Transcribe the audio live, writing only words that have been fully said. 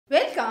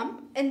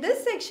in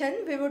this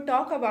section we would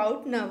talk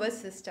about nervous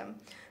system.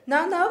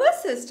 Now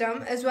nervous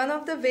system is one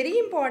of the very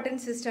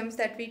important systems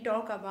that we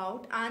talk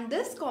about, and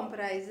this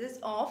comprises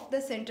of the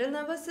central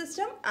nervous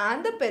system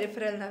and the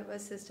peripheral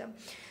nervous system.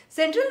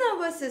 Central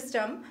nervous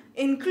system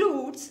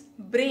includes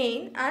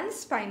brain and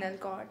spinal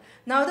cord.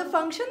 Now the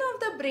function of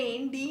the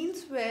brain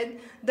deals with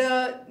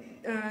the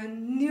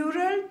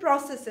neural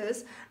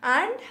processes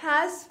and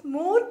has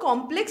more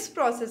complex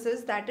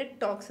processes that it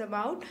talks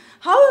about.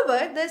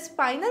 However, the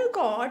spinal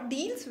cord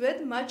deals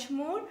with much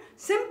more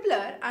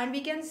simpler and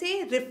we can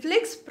say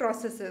reflex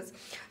processes.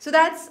 So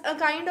that's a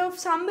kind of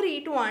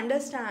summary to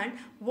understand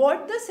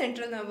what the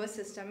central nervous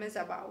system is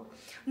about.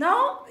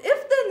 Now,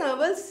 if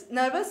the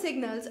nervous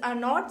signals are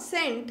not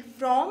sent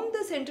from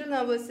the central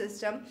nervous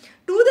system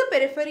to the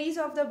peripheries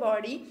of the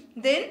body,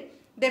 then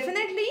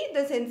definitely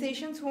the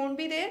sensations won't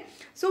be there.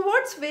 So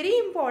what's very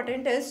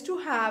important is to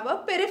have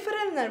a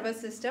peripheral nervous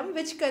system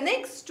which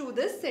connects to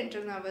this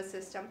central nervous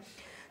system.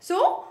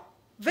 So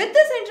with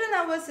the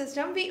central nervous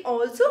system, we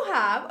also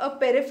have a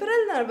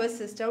peripheral nervous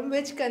system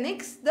which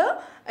connects the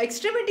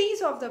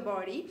extremities of the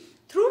body,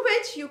 through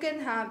which you can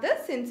have the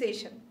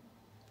sensation.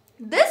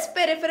 This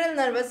peripheral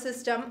nervous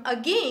system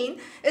again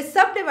is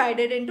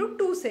subdivided into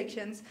two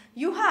sections.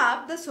 You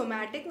have the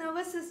somatic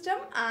nervous system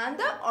and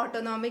the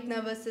autonomic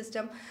nervous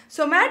system.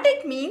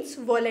 Somatic means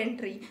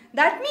voluntary.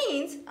 That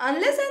means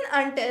unless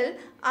and until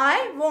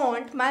I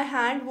want, my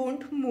hand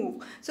won't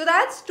move. So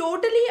that's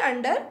totally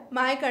under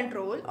my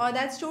control, or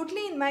that's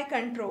totally in my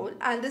control,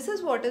 and this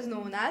is what is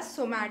known as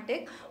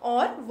somatic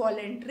or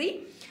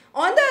voluntary.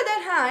 On the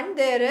other hand,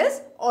 there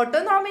is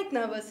autonomic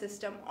nervous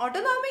system.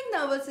 Autonomic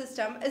nervous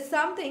system is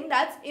something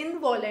that's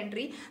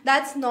involuntary,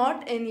 that's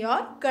not in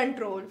your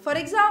control. For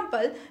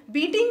example,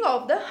 beating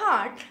of the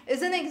heart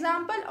is an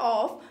example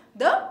of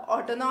the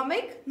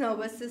autonomic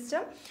nervous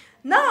system.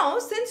 Now,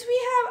 since we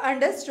have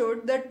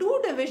understood the two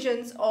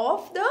divisions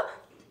of the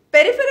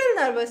peripheral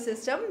nervous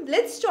system,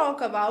 let's talk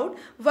about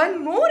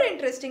one more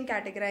interesting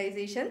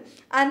categorization,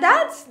 and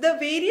that's the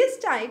various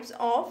types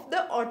of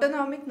the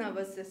autonomic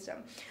nervous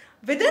system.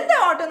 Within the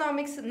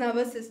autonomic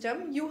nervous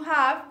system, you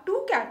have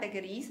two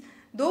categories.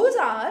 Those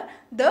are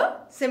the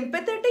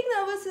sympathetic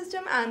nervous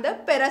system and the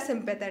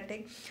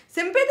parasympathetic.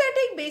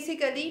 Sympathetic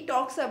basically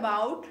talks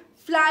about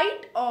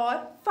flight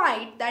or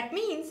fight. That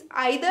means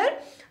either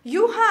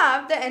you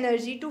have the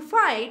energy to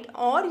fight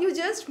or you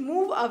just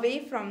move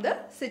away from the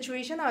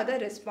situation or the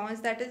response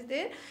that is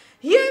there.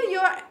 Here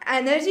your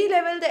energy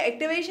level, the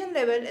activation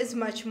level is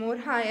much more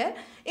higher.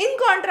 In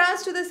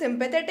contrast to the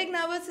sympathetic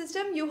nervous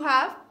system, you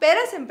have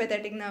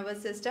parasympathetic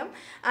nervous system,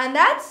 and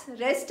that's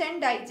rest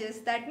and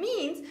digest. That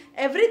means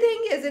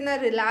everything is in a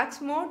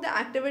relaxed mode, the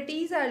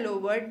activities are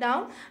lowered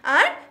down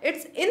and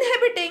it's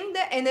inhibiting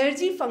the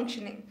energy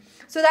functioning.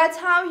 So that's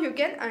how you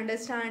can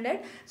understand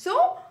it.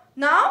 So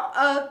now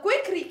a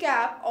quick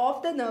recap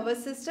of the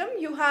nervous system.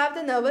 You have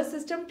the nervous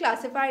system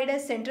classified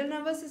as central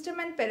nervous system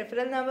and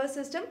peripheral nervous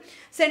system.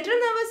 Central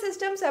nervous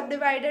system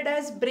subdivided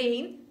as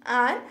brain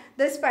and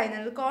the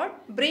spinal cord.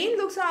 Brain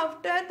looks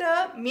after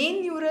the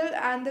main neural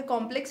and the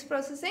complex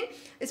processing.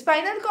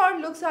 Spinal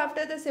cord looks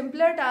after the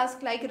simpler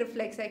tasks like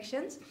reflex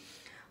actions.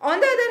 On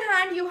the other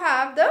hand, you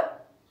have the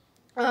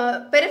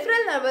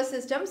peripheral nervous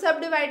system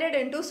subdivided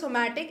into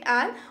somatic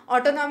and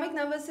autonomic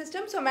nervous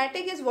system.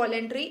 Somatic is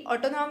voluntary,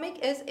 autonomic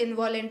is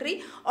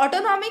involuntary.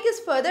 Autonomic is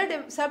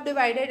further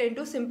subdivided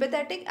into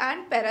sympathetic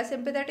and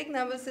parasympathetic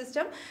nervous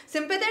system.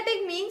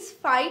 Sympathetic means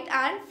fight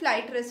and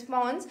flight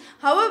response.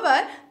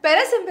 However,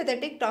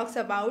 parasympathetic talks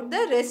about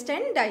the rest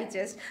and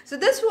digest. So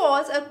this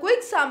was a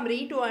quick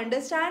summary to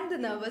understand the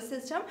nervous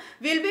system.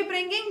 We'll be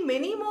bringing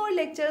many more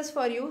lectures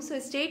for you, so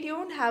stay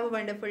tuned. Have a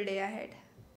wonderful day ahead.